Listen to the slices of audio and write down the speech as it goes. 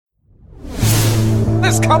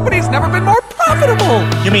This company's never been more profitable.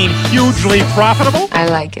 You mean hugely profitable? I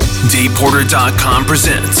like it. DavePorter.com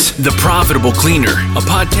presents The Profitable Cleaner, a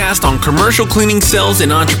podcast on commercial cleaning sales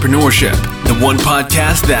and entrepreneurship. The one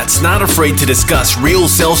podcast that's not afraid to discuss real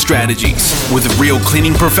sales strategies with real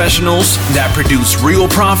cleaning professionals that produce real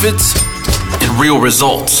profits and real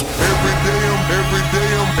results. Yo,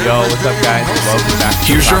 what's up, guys? Welcome back to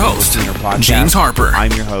Here's your host, James Harper.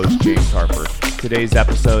 I'm your host, James Harper. Today's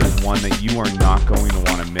episode is one that you are not going to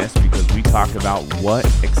want to miss because we talk about what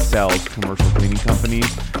excels commercial cleaning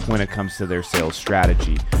companies when it comes to their sales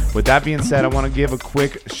strategy. With that being said, I want to give a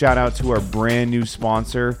quick shout out to our brand new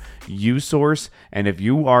sponsor, USource. And if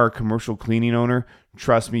you are a commercial cleaning owner,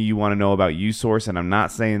 trust me, you want to know about USource, and I'm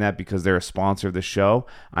not saying that because they're a sponsor of the show.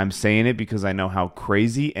 I'm saying it because I know how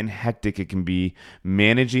crazy and hectic it can be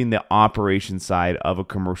managing the operation side of a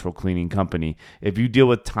commercial cleaning company. If you deal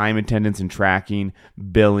with time attendance and tracking,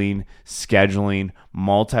 billing, scheduling,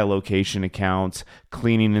 multi-location accounts,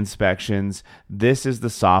 cleaning inspections, this is the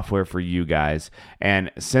software for you guys.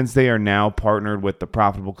 And since they are now partnered with the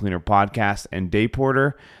Profitable Cleaner podcast and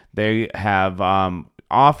Dayporter, they have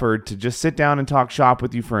offered to just sit down and talk shop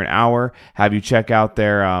with you for an hour, have you check out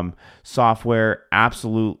their software,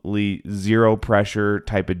 absolutely zero pressure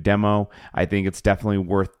type of demo. I think it's definitely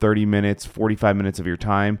worth 30 minutes, 45 minutes of your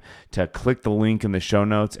time to click the link in the show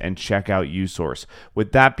notes and check out USource.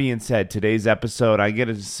 With that being said, today's episode, I get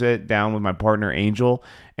to sit down with my partner Angel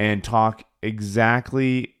and talk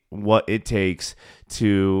exactly what it takes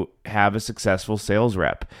to have a successful sales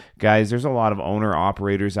rep. Guys, there's a lot of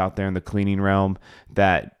owner-operators out there in the cleaning realm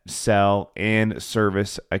that sell and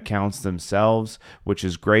service accounts themselves, which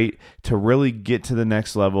is great. To really get to the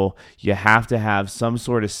next level, you have to have some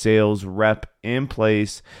sort of sales rep in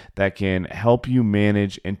place that can help you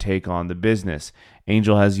manage and take on the business.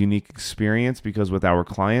 Angel has unique experience because with our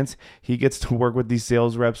clients, he gets to work with these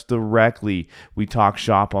sales reps directly. We talk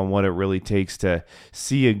shop on what it really takes to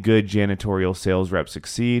see a good janitorial sales rep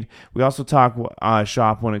succeed. We also talk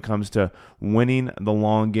shop when it comes to winning the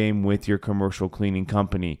long game with your commercial cleaning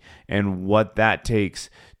company and what that takes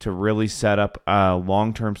to really set up a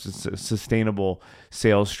long-term sustainable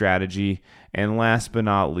sales strategy. And last but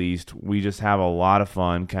not least, we just have a lot of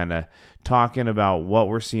fun kind of talking about what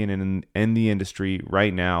we're seeing in the industry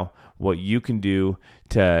right now, what you can do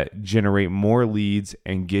to generate more leads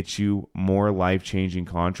and get you more life-changing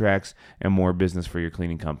contracts and more business for your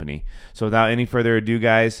cleaning company. So without any further ado,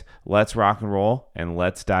 guys, let's rock and roll and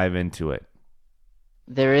let's dive into it.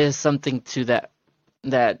 There is something to that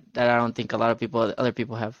I don't think a lot of other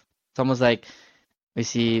people have. It's almost like we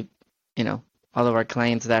see, all of our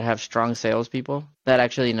clients that have strong salespeople that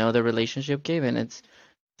actually know the relationship game, and it's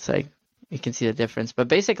like you can see the difference. But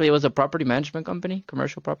basically, it was a property management company,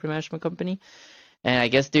 commercial property management company. And I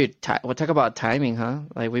guess, dude, we'll talk about timing, huh?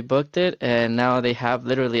 Like, we booked it, and now they have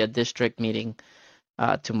literally a district meeting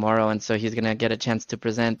tomorrow. And so he's going to get a chance to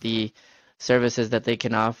present the services that they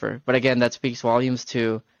can offer. But again, that speaks volumes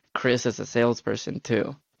to Chris as a salesperson,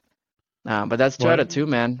 too. But that's 2 out of 2,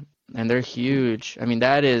 man. And they're huge. I mean,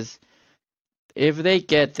 that is, if they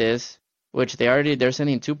get this, which they're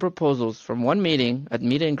sending 2 proposals from one meeting, a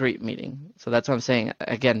meet and greet meeting. So that's what I'm saying.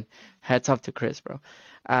 Again, hats off to Chris, bro.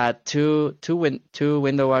 Two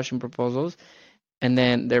window washing proposals, and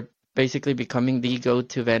then they're basically becoming the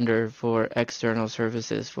go-to vendor for external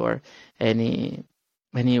services for any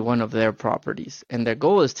one of their properties. And their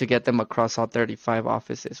goal is to get them across all 35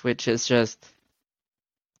 offices, which is just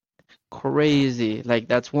crazy. Like,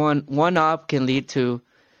 that's one op can lead to,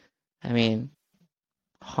 I mean,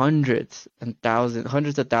 hundreds of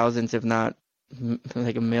thousands, if not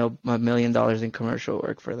like $1 million in commercial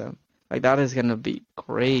work for them. Like, that is gonna be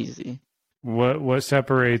crazy. What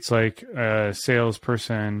separates like a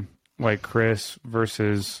salesperson like Chris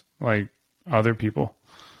versus like other people?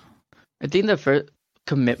 I think the first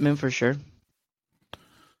commitment, for sure.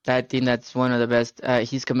 I think that's one of the best.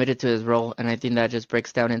 He's committed to his role, and I think that just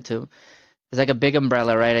breaks down into, it's like a big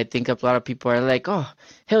umbrella, right? I think a lot of people are like, oh,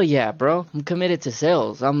 hell yeah, bro, I'm committed to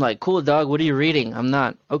sales. I'm like, cool, dog, what are you reading? I'm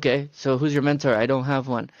not. Okay, so who's your mentor? I don't have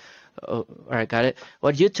one. Oh, all right, got it.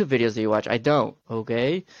 What YouTube videos do you watch? I don't.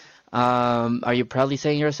 Okay. Are you proudly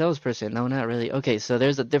saying you're a salesperson? No, not really. Okay, so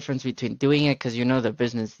there's a difference between doing it because you know the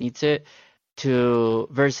business needs it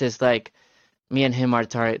versus like me and him are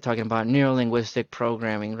talking about neuro-linguistic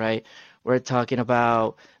programming, right? We're talking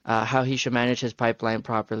about how he should manage his pipeline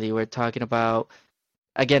properly. We're talking about,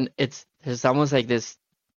 again, it's almost like this.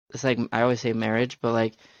 It's like, I always say marriage, but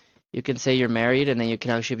like you can say you're married and then you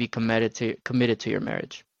can actually be committed to your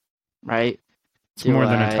marriage, right? It's more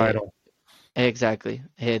than a title. Exactly.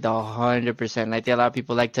 Hit 100%. I think a lot of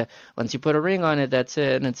people like to, once you put a ring on it, that's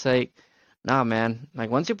it. And it's like, nah, man. Like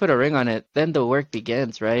once you put a ring on it, then the work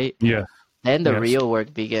begins, right? Yeah. Then the Yes. real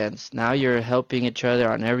work begins. Now you're helping each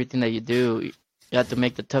other on everything that you do. You have to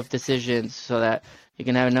make the tough decisions so that you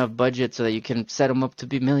can have enough budget so that you can set them up to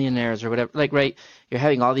be millionaires or whatever. Like, right? You're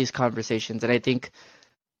having all these conversations, and I think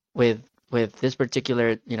with this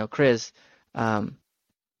particular, Chris, um,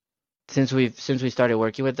 since we started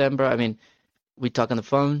working with them, bro. I mean, we talk on the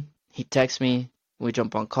phone. He texts me. We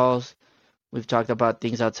jump on calls. We've talked about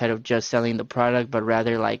things outside of just selling the product, but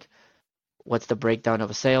rather like what's the breakdown of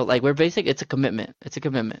a sale. Like it's a commitment. It's a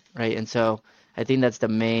commitment, right? And so I think that's the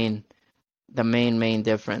main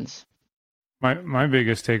difference. My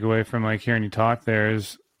biggest takeaway from like hearing you talk there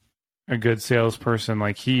is a good salesperson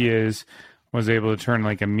like he was able to turn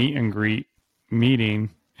like a meet and greet meeting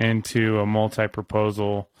into a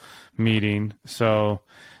multi-proposal meeting. So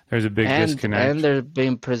there's a big disconnect. And they're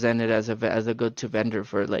being presented as a go-to vendor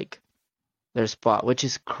for like their spot, which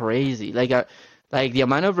is crazy. Like the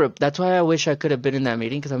amount of that's why I wish I could have been in that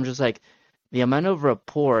meeting, because I'm just like the amount of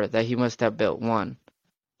rapport that he must have built. One,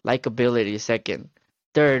 likability. Second,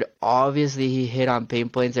 third, obviously he hit on pain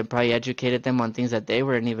points and probably educated them on things that they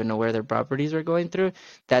weren't even aware their properties were going through.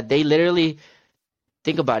 That they literally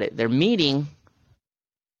think about it. They're meeting,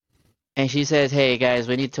 and she says, "Hey guys,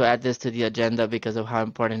 we need to add this to the agenda because of how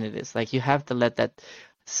important it is." Like you have to let that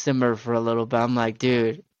simmer for a little bit. I'm like,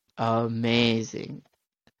 dude, amazing.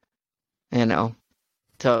 You know.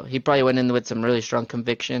 So he probably went in with some really strong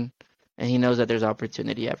conviction, and he knows that there's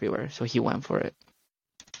opportunity everywhere, so he went for it.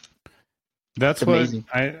 That's It's what amazing.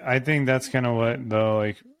 I think that's kind of what though,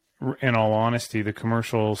 like in all honesty, the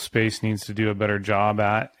commercial space needs to do a better job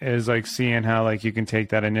at is like seeing how like you can take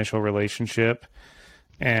that initial relationship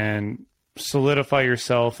and solidify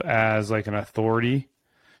yourself as like an authority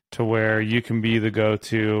to where you can be the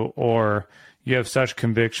go-to, or you have such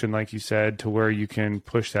conviction, like you said, to where you can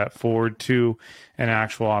push that forward to an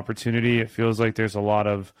actual opportunity. It feels like there's a lot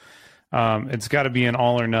of, it's got to be an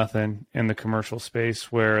all or nothing in the commercial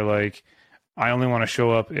space where like, I only want to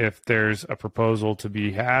show up if there's a proposal to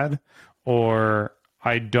be had, or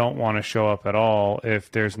I don't want to show up at all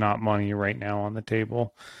if there's not money right now on the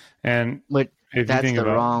table. And But if you that's think the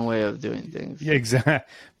about, wrong way of doing things. yeah, exactly.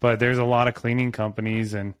 But there's a lot of cleaning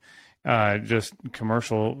companies and just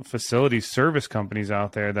commercial facility service companies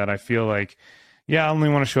out there that I feel like, yeah, I only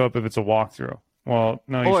want to show up if it's a walkthrough. Well,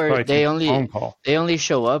 no, you should Or probably they take a only phone call. they only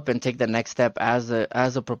show up and take the next step as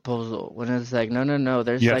a proposal, when it's like no,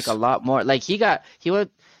 there's like Yes. a lot more. Like he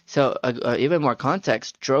went, so even more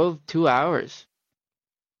context, drove 2 hours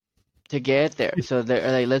to get there. So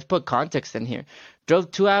they're like, let's put context in here. Drove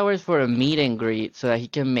 2 hours for a meet and greet so that he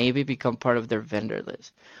can maybe become part of their vendor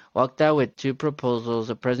list. Walked out with 2 proposals,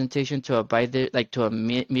 a presentation to a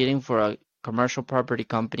meeting for a commercial property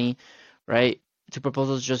company, right? 2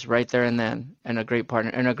 proposals just right there and then, and a great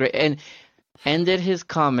partner and ended his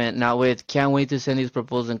comment not with "can't wait to send these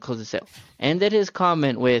proposals and close the sale." Ended his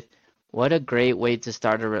comment with, "What a great way to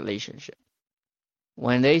start a relationship."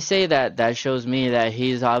 When they say that, that shows me that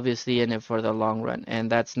he's obviously in it for the long run,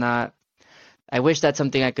 and that's not. I wish that's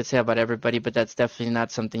something I could say about everybody, but that's definitely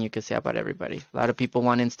not something you could say about everybody. A lot of people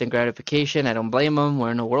want instant gratification. I don't blame them.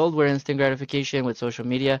 We're in a world where instant gratification with social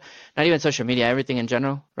media, not even social media, everything in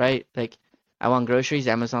general, right? Like, I want groceries,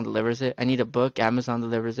 Amazon delivers it. I need a book, Amazon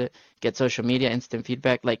delivers it. Get social media, instant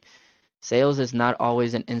feedback. Like, sales is not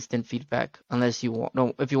always an instant feedback unless you want.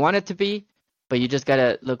 No, if you want it to be, but you just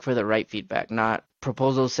gotta look for the right feedback, not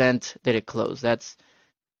proposal sent, did it close?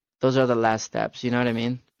 Those are the last steps. You know what I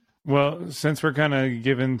mean? Well, since we're kind of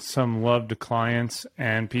giving some love to clients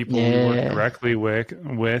and people we work Yeah. directly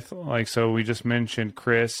with, like, so we just mentioned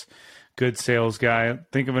Chris, good sales guy.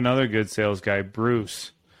 Think of another good sales guy,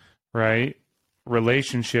 Bruce, right?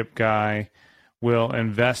 Relationship guy, will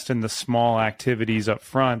invest in the small activities up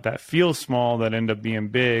front that feel small that end up being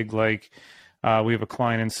big. Like we have a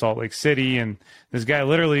client in Salt Lake City, and this guy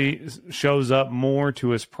literally shows up more to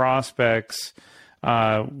his prospects'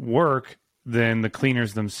 work than the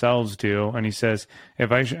cleaners themselves do. And he says,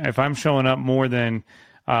 if I'm showing up more than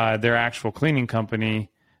their actual cleaning company,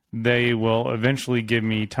 they will eventually give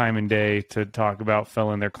me time and day to talk about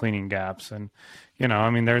filling their cleaning gaps. And, you know, I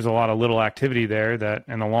mean, there's a lot of little activity there that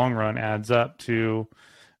in the long run adds up to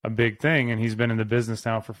a big thing. And he's been in the business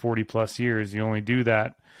now for 40 plus years. You only do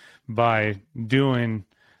that by doing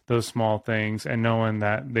those small things and knowing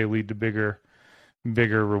that they lead to bigger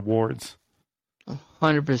rewards.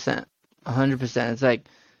 100%. 100%. It's like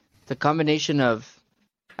the combination of.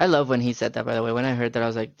 I love when he said that, by the way. When I heard that, I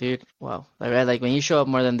was like, dude, wow. Like when you show up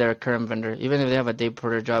more than their current vendor, even if they have a day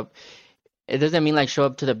porter job, it doesn't mean like show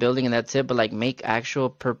up to the building and that's it, but like make actual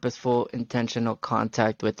purposeful, intentional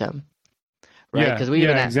contact with them, right? Yeah, Because yeah, we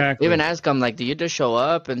even exactly. ask him like, do you just show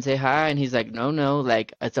up and say hi? And he's like, no,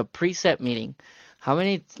 like it's a preset meeting. How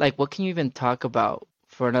many like what can you even talk about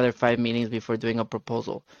for another 5 meetings before doing a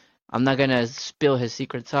proposal? I'm not gonna spill his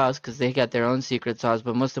secret sauce because they got their own secret sauce,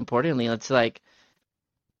 but most importantly, it's like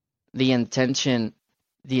the intention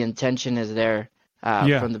is there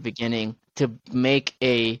Yeah. from the beginning to make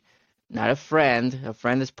a not a friend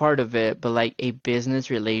is part of it, but like a business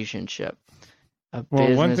relationship, a Well,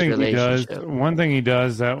 business relationship. one thing he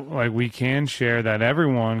does that like we can share that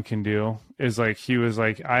everyone can do is like he was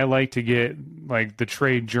like, I like to get like the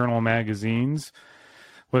trade journal magazines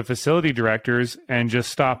with facility directors and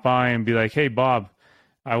just stop by and be like, hey, Bob,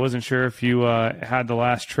 I wasn't sure if you had the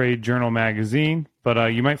last trade journal magazine,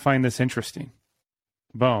 but you might find this interesting.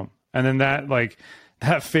 Boom. And then that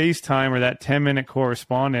FaceTime or that 10-minute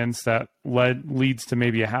correspondence that leads to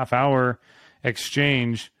maybe a half hour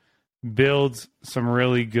exchange builds some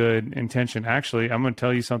really good intention. Actually, I'm going to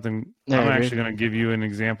tell you something. Yeah, I I'm agree. actually going to give you an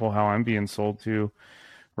example how I'm being sold to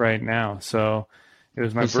right now. So it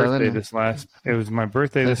was my Who's selling birthday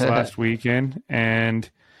them? this last weekend, and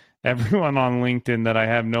everyone on LinkedIn that I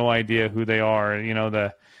have no idea who they are, you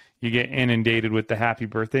get inundated with the happy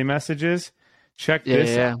birthday messages. Check Yeah,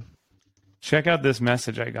 this yeah, out. Check out this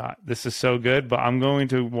message I got. This is so good, but I'm going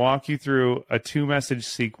to walk you through a 2-message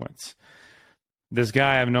sequence. This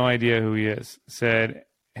guy, I have no idea who he is, said,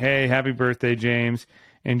 hey, happy birthday, James.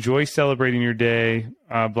 Enjoy celebrating your day,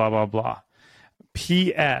 blah, blah, blah.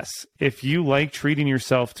 P.S. If you like treating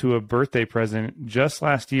yourself to a birthday present, just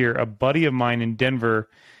last year, a buddy of mine in Denver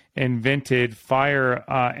invented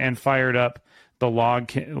and fired up the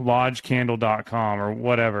lodgecandle.com or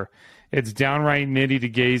whatever. It's downright nitty to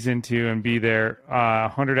gaze into and be there.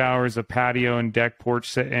 100 hours of patio and deck porch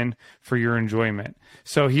sitting for your enjoyment.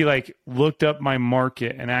 So he like looked up my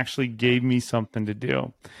market and actually gave me something to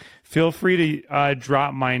do. Feel free to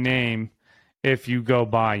drop my name if you go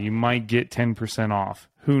by. You might get 10% off.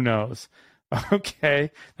 Who knows?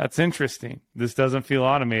 Okay, that's interesting. This doesn't feel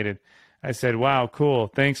automated. I said, wow, cool.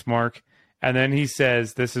 Thanks, Mark. And then he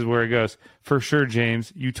says, this is where it goes. For sure,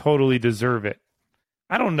 James, you totally deserve it.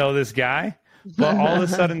 I don't know this guy, but all of a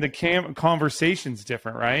sudden the conversation's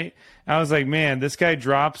different, right? I was like, man, this guy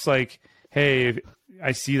drops like, hey,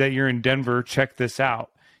 I see that you're in Denver. Check this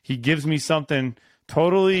out. He gives me something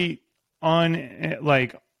totally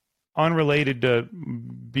unrelated to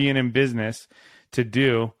being in business to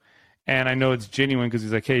do. And I know it's genuine because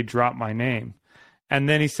he's like, hey, drop my name. And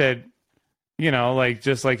then he said,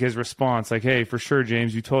 just like his response, like, hey, for sure,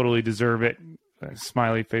 James, you totally deserve it.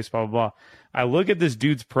 Smiley face, blah, blah, blah. I look at this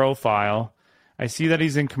dude's profile. I see that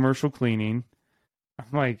he's in commercial cleaning. I'm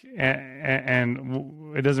like,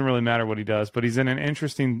 and it doesn't really matter what he does, but he's in an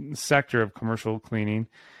interesting sector of commercial cleaning.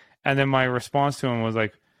 And then my response to him was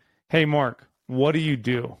like, hey, Mark, what do you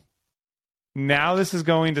do? Now this is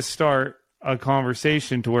going to start a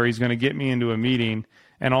conversation to where he's going to get me into a meeting,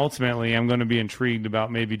 and ultimately I'm going to be intrigued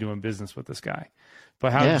about maybe doing business with this guy.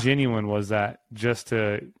 But how genuine was that? Just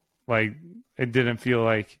to like, it didn't feel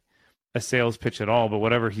like a sales pitch at all, but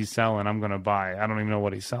whatever he's selling, I'm going to buy. I don't even know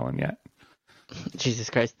what he's selling yet. Jesus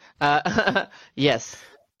Christ. Yes.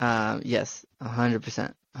 Yes.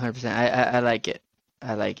 100%. 100%. I like it.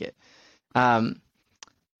 I like it.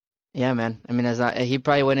 Yeah, man. I mean, he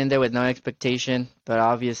probably went in there with no expectation, but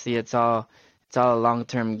obviously it's all a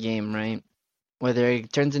long-term game, right? Whether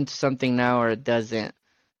it turns into something now or it doesn't,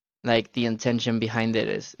 like the intention behind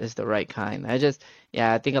it is the right kind. I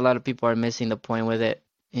think a lot of people are missing the point with it.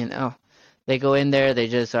 They go in there, they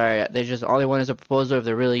just all they want is a proposal. If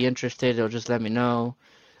they're really interested, they'll just let me know.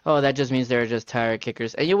 Oh, that just means they're just tire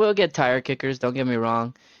kickers. And you will get tire kickers, don't get me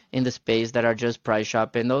wrong, in the space that are just price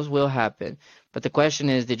shopping. Those will happen. But the question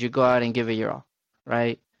is, did you go out and give it your all,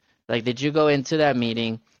 right? Like, did you go into that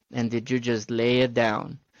meeting and did you just lay it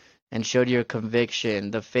down and showed your conviction,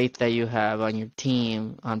 the faith that you have on your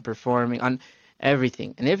team, on performing, on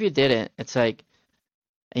everything? And if you didn't, it's like,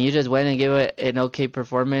 and you just went and gave it an okay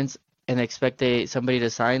performance and expect somebody to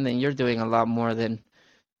sign, then you're doing a lot more than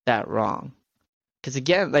that wrong. Because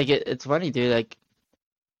again, like it's funny, dude. Like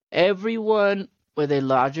everyone with a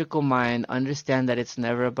logical mind understand that it's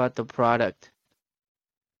never about the product.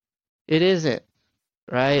 It isn't,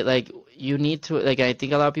 right? Like you need to, like I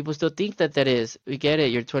think a lot of people still think that is. We get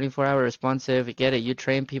it. You're 24-hour responsive. We get it. You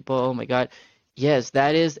train people. Oh my God. Yes,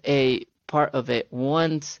 that is a part of it.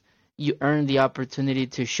 Once you earn the opportunity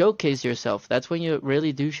to showcase yourself, that's when you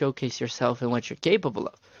really do showcase yourself and what you're capable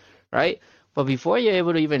of, right? But before you're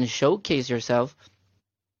able to even showcase yourself,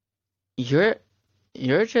 you're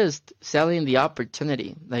You're just selling the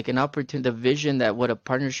opportunity, like an opportunity, the vision that what a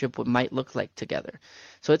partnership might look like together.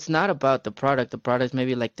 So it's not about the product. The product's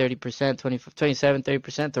maybe like 30%, 20, 27,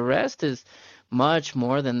 30%. The rest is much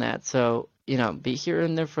more than that. So, be here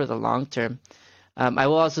and there for the long term. I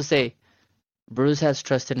will also say, Bruce has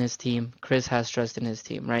trust in his team. Chris has trust in his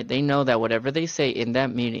team, right? They know that whatever they say in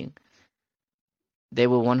that meeting, they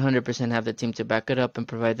will 100% have the team to back it up and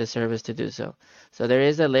provide the service to do so. So there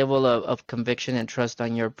is a level of conviction and trust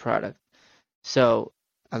on your product. So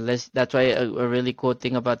that's why a really cool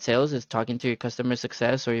thing about sales is talking to your customer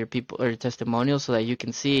success or your people or your testimonials so that you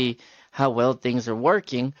can see how well things are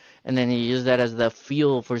working, and then you use that as the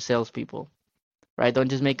fuel for salespeople, right? Don't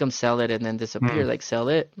just make them sell it and then disappear. Like sell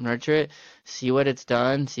it, nurture it, see what it's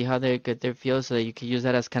done, see how they get their feel, so that you can use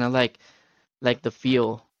that as kind of like the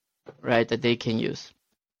fuel, right, that they can use.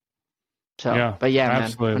 So, Yeah, but yeah,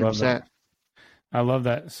 absolutely man, 100%. love that. I love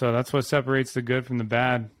that. So that's what separates the good from the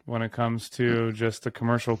bad when it comes to just the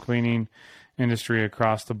commercial cleaning industry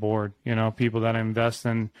across the board. People that invest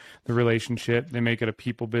in the relationship, they make it a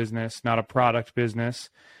people business, not a product business,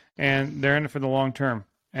 and they're in it for the long term.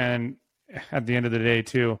 And at the end of the day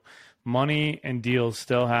too, money and deals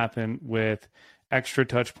still happen with extra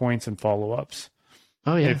touch points and follow-ups.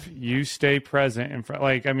 Oh yeah. If you stay present in front,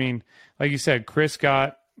 like you said, Chris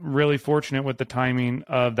got really fortunate with the timing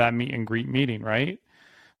of that meet and greet meeting, right?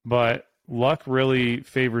 But luck really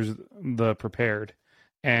favors the prepared.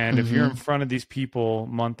 And if you're in front of these people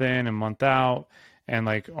month in and month out, and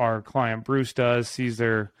like our client Bruce does, sees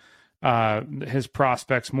their his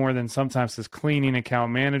prospects more than sometimes his cleaning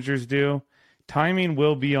account managers do, timing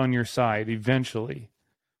will be on your side eventually.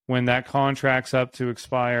 When that contract's up to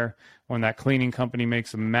expire, when that cleaning company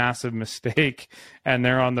makes a massive mistake and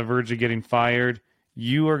they're on the verge of getting fired,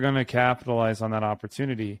 you are going to capitalize on that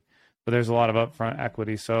opportunity. But there's a lot of upfront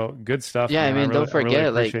equity. So good stuff. Yeah, man. don't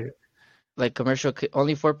forget, really like commercial,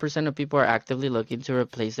 only 4% of people are actively looking to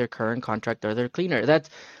replace their current contract or their cleaner. That's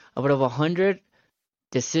out of 100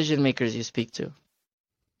 decision makers you speak to.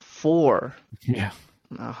 4. Yeah.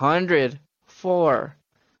 104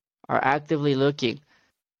 are actively looking.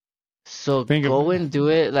 So and do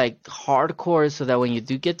it like hardcore so that when you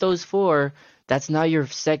do get those 4, that's not your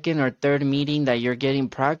second or third meeting that you're getting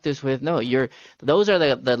practice with. No, those are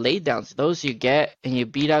the lay downs. Those you get and you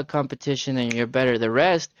beat out competition and you're better. The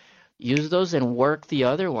rest, use those and work the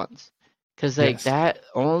other ones. Because that,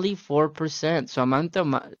 only 4%.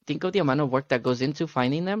 So think of the amount of work that goes into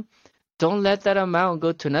finding them. Don't let that amount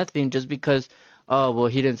go to nothing just because, oh, well,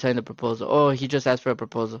 he didn't sign the proposal. Oh, he just asked for a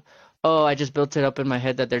proposal. Oh, I just built it up in my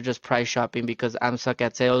head that they're just price shopping because I'm stuck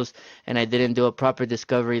at sales and I didn't do a proper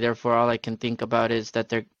discovery. Therefore, all I can think about is that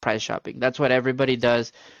they're price shopping. That's what everybody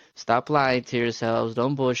does. Stop lying to yourselves.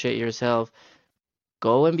 Don't bullshit yourself.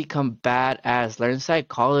 Go and become badass. Learn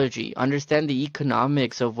psychology. Understand the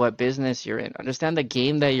economics of what business you're in. Understand the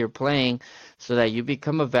game that you're playing so that you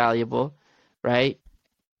become a valuable, right?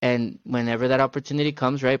 And whenever that opportunity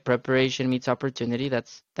comes, right, preparation meets opportunity.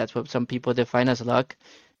 That's what some people define as luck.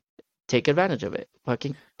 Take advantage of it.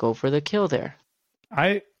 Fucking go for the kill there.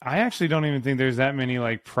 I actually don't even think there's that many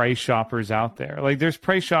like price shoppers out there. Like there's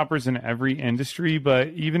price shoppers in every industry, but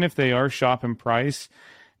even if they are shopping price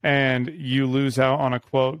and you lose out on a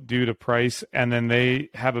quote due to price and then they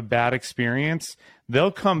have a bad experience,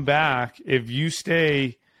 they'll come back if you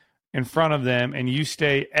stay in front of them and you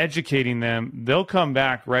stay educating them, they'll come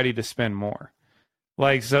back ready to spend more.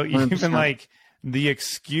 Like, so 100%. Even like the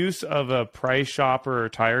excuse of a price shopper or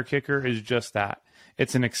tire kicker is just that.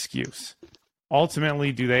 It's an excuse.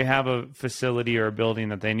 Ultimately, do they have a facility or a building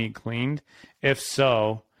that they need cleaned? If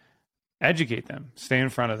so, educate them. Stay in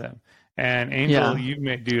front of them. And Angel,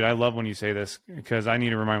 dude, I love when you say this because I need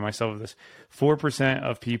to remind myself of this. 4%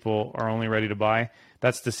 of people are only ready to buy.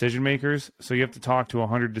 That's decision makers. So you have to talk to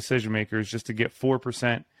 100 decision makers just to get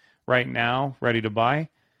 4% right now ready to buy.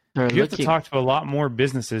 You have to talk to a lot more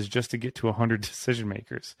businesses just to get to 100 decision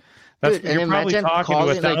makers. You're probably talking to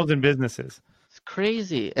 1,000 businesses. It's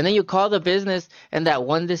crazy. And then you call the business and that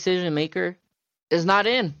one decision maker is not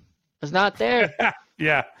in. It's not there.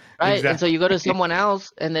 Yeah. Right. Exactly. And so you go to someone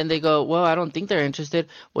else and then they go, well, I don't think they're interested.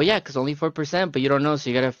 Well, yeah, because only 4%, but you don't know. So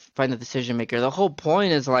you got to find the decision maker. The whole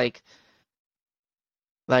point is like,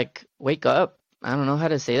 wake up. I don't know how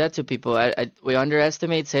to say that to people. We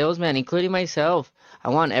underestimate salesmen, including myself. I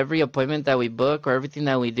want every appointment that we book or everything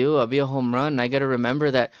that we do, I'll be a home run. I got to remember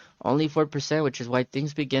that only 4%, which is why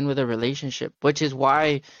things begin with a relationship, which is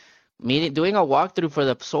why doing a walkthrough for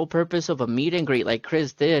the sole purpose of a meet and greet like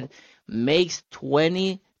Chris did makes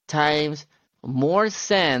 20 times more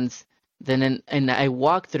sense than a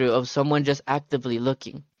walkthrough of someone just actively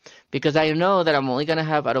looking. because I know that I'm only going to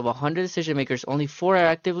have out of 100 decision makers, only 4 are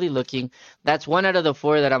actively looking. That's 1 out of the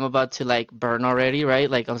 4 that I'm about to like burn already, right?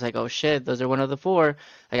 Like I was like, oh shit, those are 1 of the 4.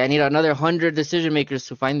 Like I need another 100 decision makers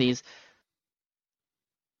to find these.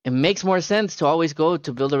 It makes more sense to always go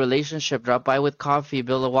to build a relationship, drop by with coffee,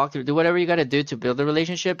 build a walkthrough, do whatever you got to do to build a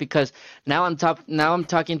relationship, because now I'm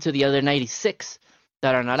talking to the other 96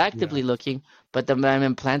 that are not actively looking, but I'm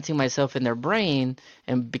implanting myself in their brain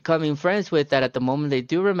and becoming friends with that at the moment they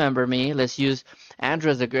do remember me. Let's use Andrew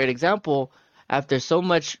as a great example. After so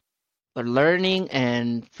much learning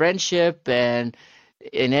and friendship and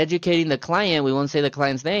in educating the client, we won't say the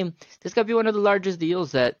client's name, this could be one of the largest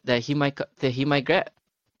deals that he might get.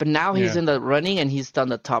 But now he's in the running and he's on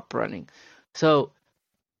the top running. So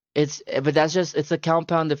it's a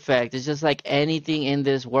compound effect. It's just like anything in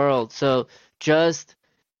this world. So just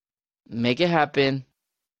make it happen,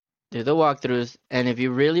 do the walkthroughs, and if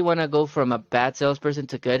you really want to go from a bad salesperson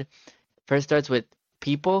to good, first starts with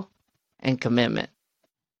people and commitment.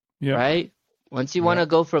 Right? Once you want to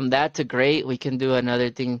go from that to great, we can do another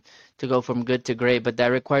thing to go from good to great, but that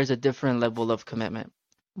requires a different level of commitment.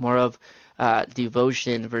 More of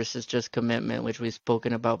devotion versus just commitment, which we've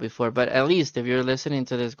spoken about before. But at least if you're listening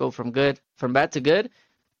to this, go from bad to good.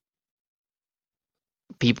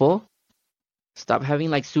 People, stop having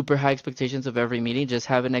like super high expectations of every meeting. Just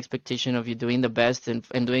have an expectation of you doing the best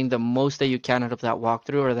and doing the most that you can out of that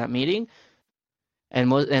walkthrough or that meeting.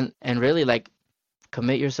 And really like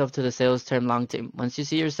commit yourself to the sales term long term. Once you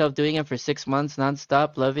see yourself doing it for 6 months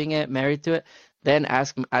nonstop, loving it, married to it, then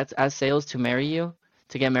ask sales to marry you,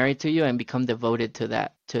 to get married to you, and become devoted to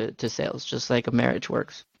that, to sales, just like a marriage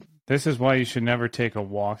works. This is why you should never take a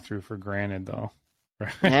walkthrough for granted, though.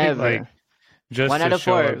 Right? Never. Like, just 1 out of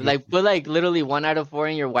 4. Like put like literally 1 out of 4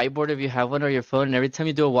 in your whiteboard if you have one, or your phone, and every time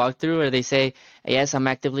you do a walkthrough or they say, yes, I'm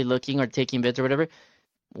actively looking or taking bids or whatever,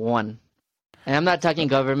 1. And I'm not talking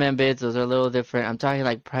government bids; those are a little different. I'm talking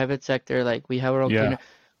like private sector, like we have our own cleaner.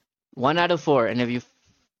 1 out of 4, and if you,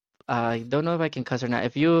 I don't know if I can cuss or not.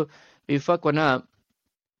 If you fuck 1 up,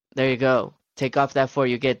 there you go. Take off that 4,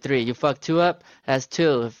 you get 3. You fuck 2 up, that's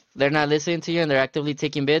 2. If they're not listening to you and they're actively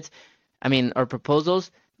taking bids, or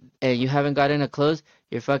proposals, and you haven't gotten a close,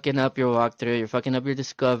 you're fucking up your walkthrough, you're fucking up your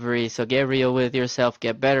discovery. So get real with yourself,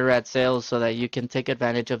 get better at sales so that you can take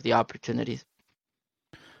advantage of the opportunities.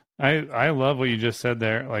 I love what you just said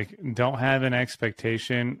there. Like, don't have an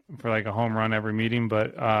expectation for like a home run every meeting,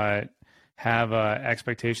 but have an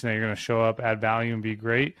expectation that you're going to show up, add value, and be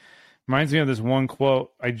great. Reminds me of this one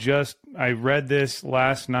quote. I read this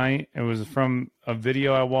last night. It was from a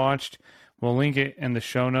video I watched. We'll link it in the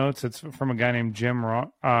show notes. It's from a guy named Jim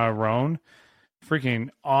Rohn. Freaking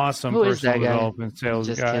awesome personal development sales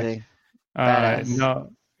Just guy. Kidding.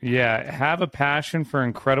 Badass. Have a passion for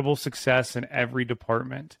incredible success in every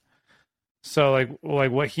department. So like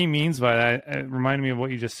what he means by that, it reminded me of what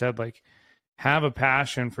you just said. Like, have a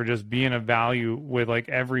passion for just being of value with like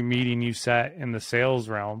every meeting you set in the sales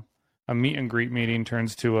realm. A meet and greet meeting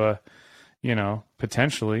turns to a,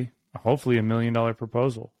 potentially, hopefully $1 million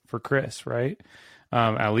proposal for Chris, right?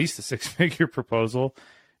 At least a 6-figure proposal.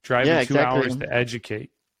 Driving 2 hours to educate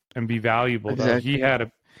and be valuable. Exactly.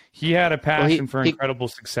 He had a passion for incredible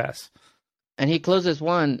success. And he closes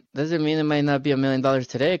 1. Doesn't mean it might not be $1 million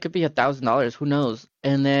today. It could be $1,000. Who knows?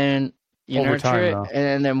 And then you nurture it, and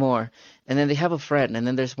then there's more. And then they have a friend, and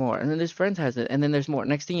then there's more. And then this friend has it, and then there's more.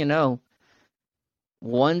 Next thing you know,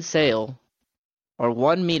 1 sale or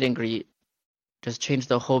 1 meet and greet just changed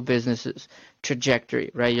the whole business's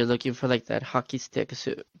trajectory, right? You're looking for like that hockey stick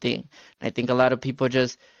thing. And I think a lot of people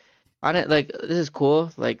just on it, like, this is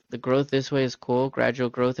cool. Like, the growth this way is cool. Gradual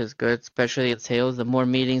growth is good, especially at sales. The more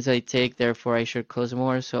meetings I take, therefore I should close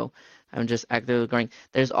more. So I'm just actively growing.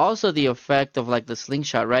 There's also the effect of like the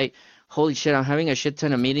slingshot, right? Holy shit, I'm having a shit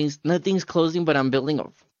ton of meetings. Nothing's closing, but I'm building a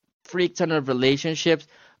freak ton of relationships.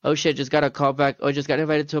 Oh shit, just got a call back. Oh, just got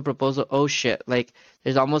invited to a proposal. Oh shit. Like,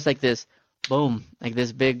 there's almost like this boom, like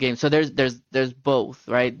this big game. So there's both,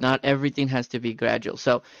 right? Not everything has to be gradual.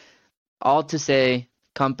 So all to say,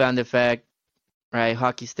 compound effect, right?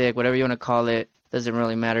 Hockey stick, whatever you want to call it, doesn't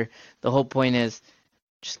really matter. The whole point is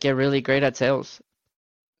just get really great at sales.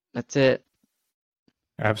 That's it.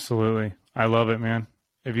 Absolutely. I love it, man.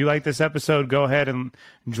 If you like this episode, go ahead and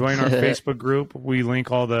join our Facebook group. We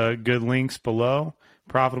link all the good links below,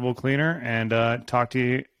 Profitable Cleaner, and talk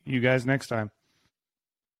to you guys next time.